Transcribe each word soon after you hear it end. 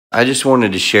I just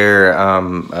wanted to share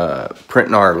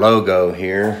printing our logo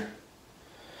here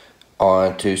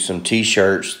onto some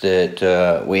t-shirts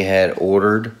that we had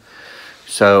ordered.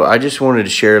 So I just wanted to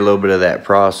share a little bit of that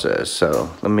process.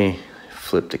 So let me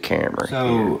flip the camera.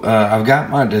 So I've got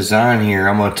my design here.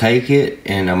 I'm going to take it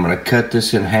and I'm going to cut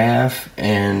this in half,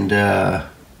 and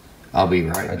I'll be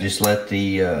right back. I just let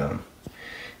the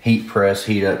heat press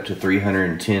heat up to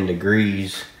 310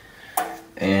 degrees,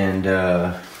 and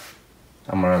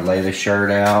I'm gonna lay the shirt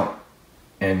out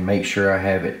and make sure I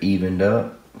have it evened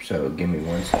up. So give me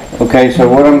 1 second. Okay, so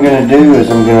what I'm gonna do is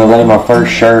I'm gonna lay my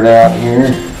first shirt out here,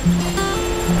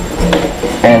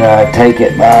 and I take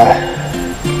it by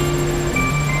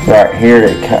right here.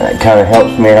 It kind of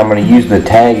helps me, and I'm gonna use the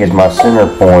tag as my center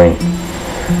point.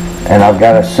 And I've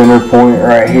got a center point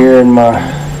right here in my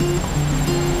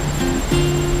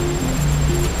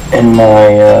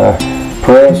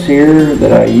press here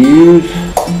that I use.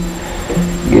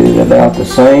 Get it about the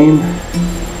same,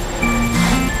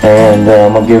 and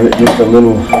I'm gonna give it just a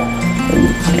little.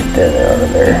 Get that out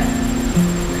of there.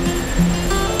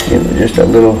 Give it just a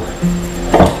little,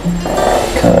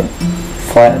 kind of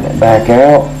flatten it back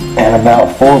out, and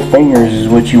about 4 fingers is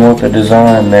what you want the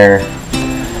design there.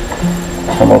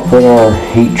 So I'm gonna put our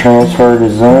heat transfer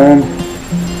design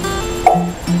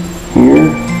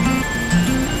here.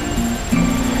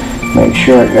 Make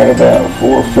sure I got about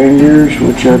 4 fingers,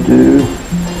 which I do.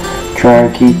 Try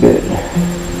and keep it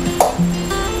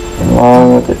in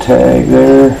line with the tag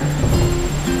there.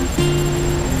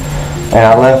 And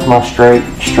I left my straight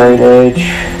edge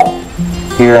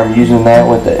here. I'm using that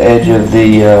with the edge of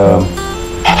the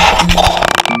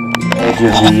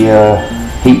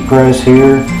heat press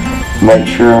here. Make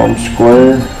sure I'm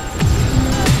square.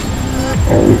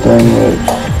 Everything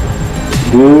looks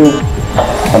good.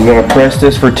 I'm going to press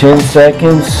this for 10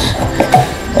 seconds,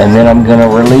 and then I'm going to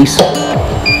release it.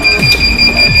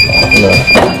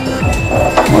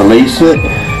 Release it,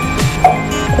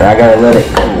 and I gotta let it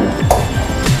cool.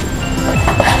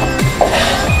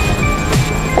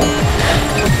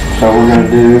 So we're gonna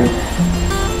do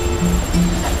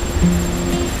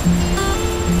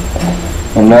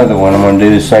another one. I'm gonna do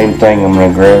the same thing. I'm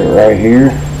gonna grab it right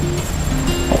here,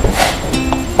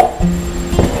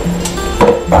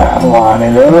 line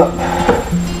it up,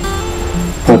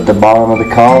 put the bottom of the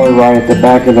collar right at the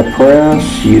back of the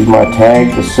press, use my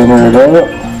tag to center it up.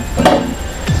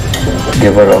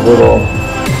 Give it a little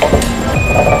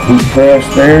heat press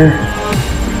there.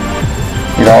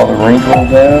 Get all the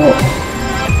wrinkles out.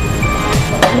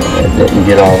 That didn't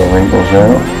get all the wrinkles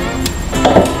out.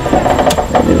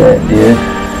 Maybe that did.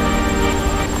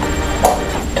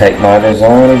 Take my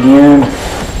design again.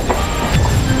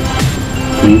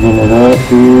 Even it up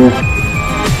here.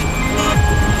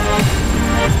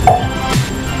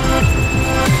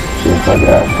 See if I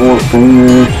got 4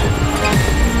 fingers.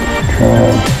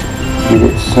 Try get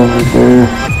it centered there.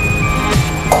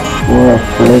 Before I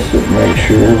press it, make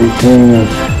sure everything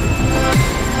is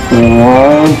in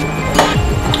line.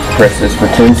 Press this for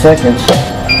 10 seconds.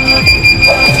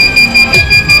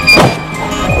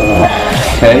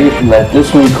 Okay, let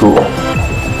this one cool.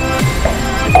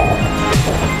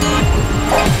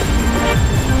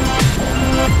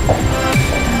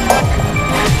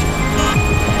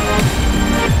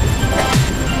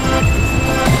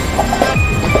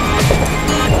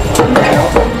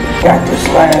 Got this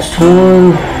last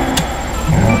one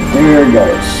out there, got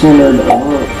it centered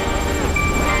up.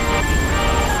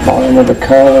 Bottom of the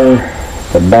collar,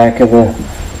 the back of the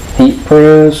heat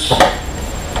press.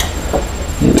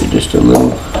 Give it just a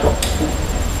little.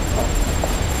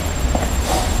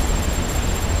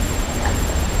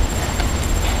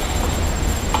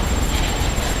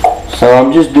 So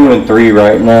I'm just doing 3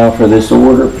 right now for this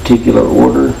particular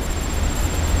order.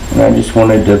 And I just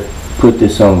wanted to put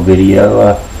this on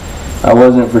video. I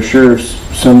wasn't for sure if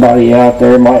somebody out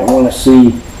there might want to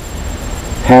see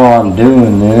how I'm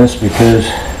doing this, because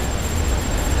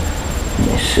let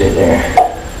me see there.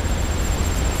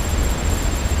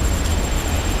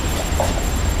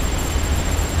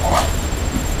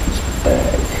 It's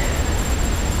back.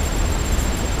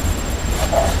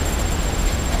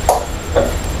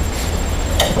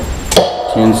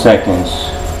 Ten seconds.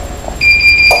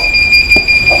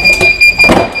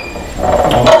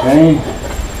 Okay.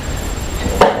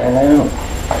 Out.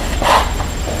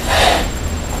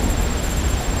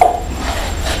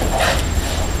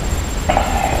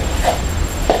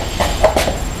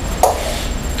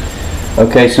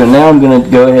 Okay, so now I'm going to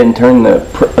go ahead and turn the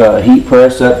heat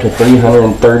press up to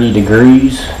 330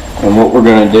 degrees, and what we're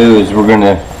going to do is we're going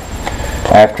to,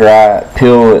 after I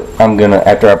peel it,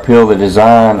 after I peel the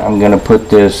design, I'm going to put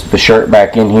the shirt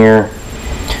back in here,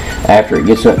 After it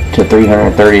gets up to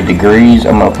 330 degrees,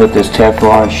 I'm going to put this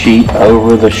Teflon sheet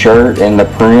over the shirt and the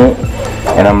print,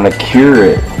 and I'm going to cure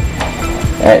it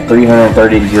at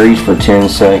 330 degrees for 10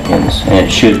 seconds, and it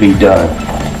should be done.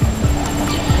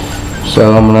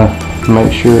 So I'm going to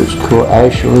make sure it's cool.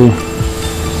 Actually,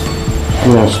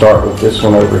 I'm going to start with this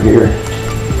one over here.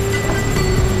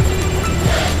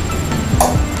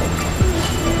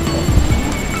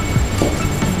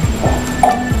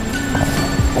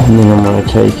 And then I'm going to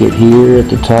take it here at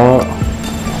the top,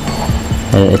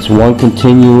 and it's one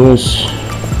continuous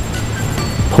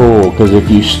pull, because if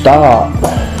you stop,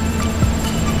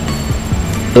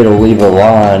 it'll leave a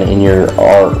line in your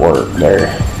artwork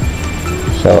there.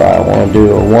 So I want to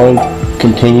do a one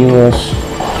continuous,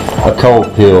 a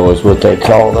cold peel is what they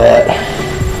call that.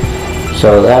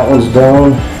 So that one's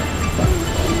done.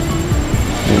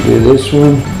 We'll do this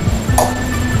one.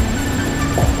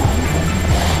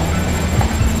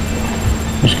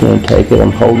 Just going to take it,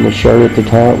 I'm holding the shirt at the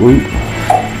top. Oop.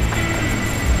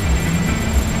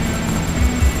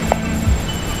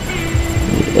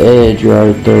 The edge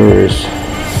right there is,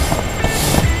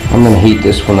 I'm going to heat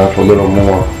this one up a little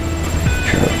more.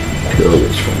 Try to peel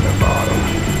this from the bottom.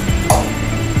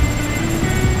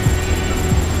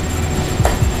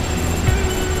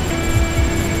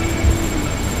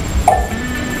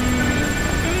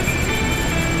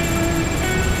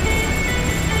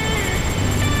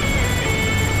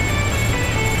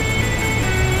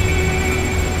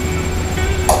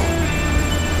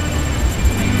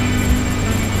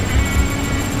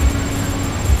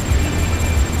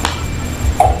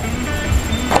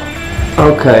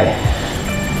 Okay,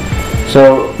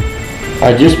 so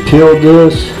I just peeled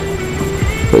this,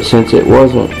 but since it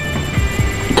wasn't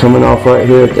coming off right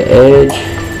here at the edge,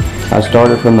 I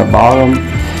started from the bottom.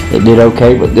 It did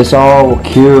okay, but this all will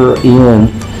cure in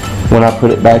when I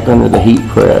put it back under the heat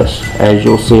press. As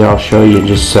you'll see, I'll show you in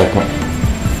just a second.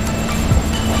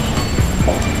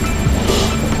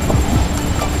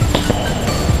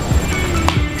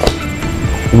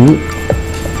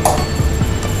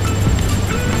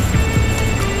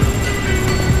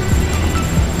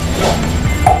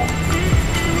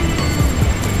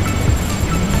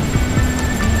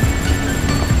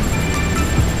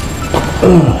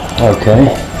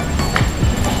 Okay,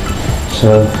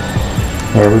 so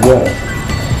there we go.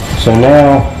 So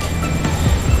now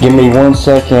give me 1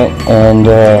 second, and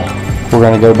we're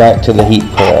going to go back to the heat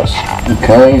press.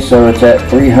 Okay, so it's at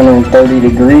 330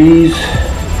 degrees.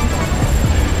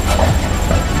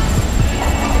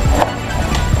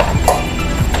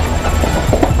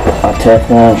 I'll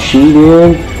Teflon sheet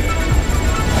in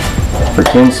for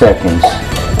 10 seconds.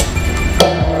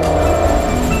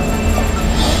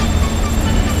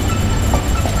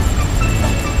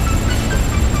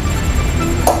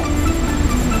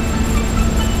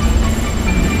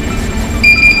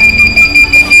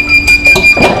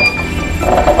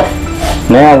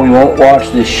 Now we won't wash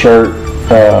this shirt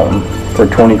for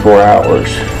 24 hours,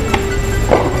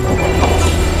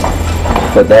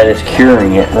 but that is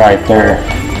curing it right there.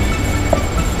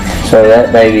 So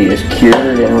that baby is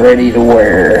cured and ready to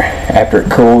wear after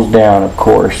it cools down, of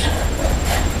course.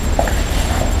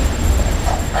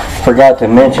 Forgot to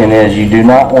mention is you do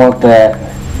not want that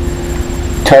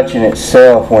touching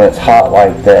itself when it's hot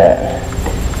like that,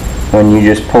 when you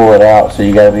just pull it out, so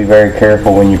you got to be very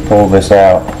careful when you pull this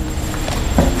out.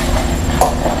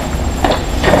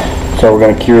 So we're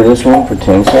going to cure this one for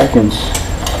 10 seconds.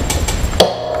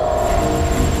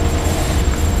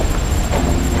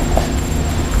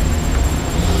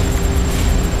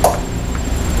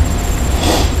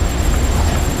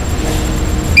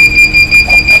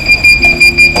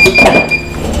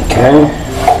 Okay.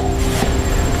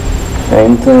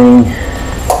 Same thing.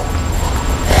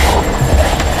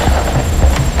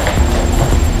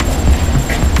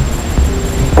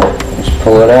 Just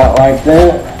pull it out like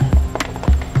that.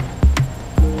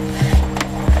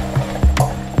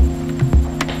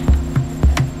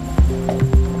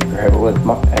 Grab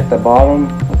it at the bottom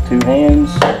with 2 hands,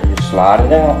 just slide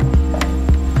it out.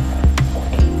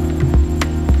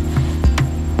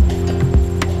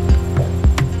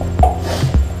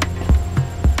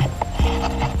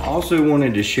 Also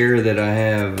wanted to share that I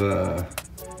have a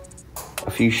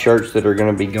few shirts that are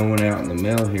going to be going out in the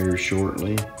mail here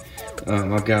shortly.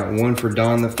 I've got one for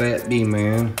Don the Fat Bee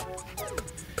Man.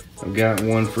 I've got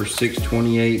one for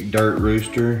 628 Dirt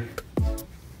Rooster.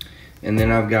 And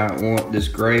then I've got this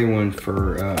gray one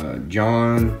for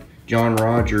John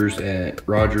Rogers at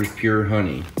Rogers Pure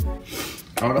Honey.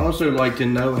 I would also like to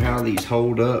know how these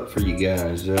hold up for you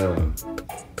guys.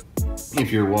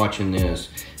 If you're watching this,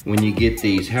 when you get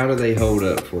these, how do they hold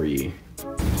up for you?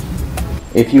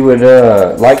 If you would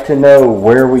like to know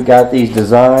where we got these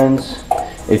designs,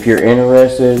 if you're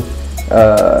interested,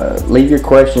 leave your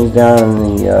questions down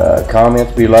in the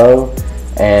comments below,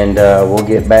 and we'll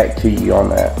get back to you on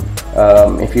that.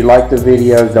 If you like the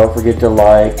videos, don't forget to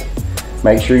like.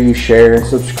 Make sure you share and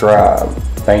subscribe.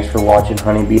 Thanks for watching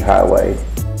Honeybee Highway.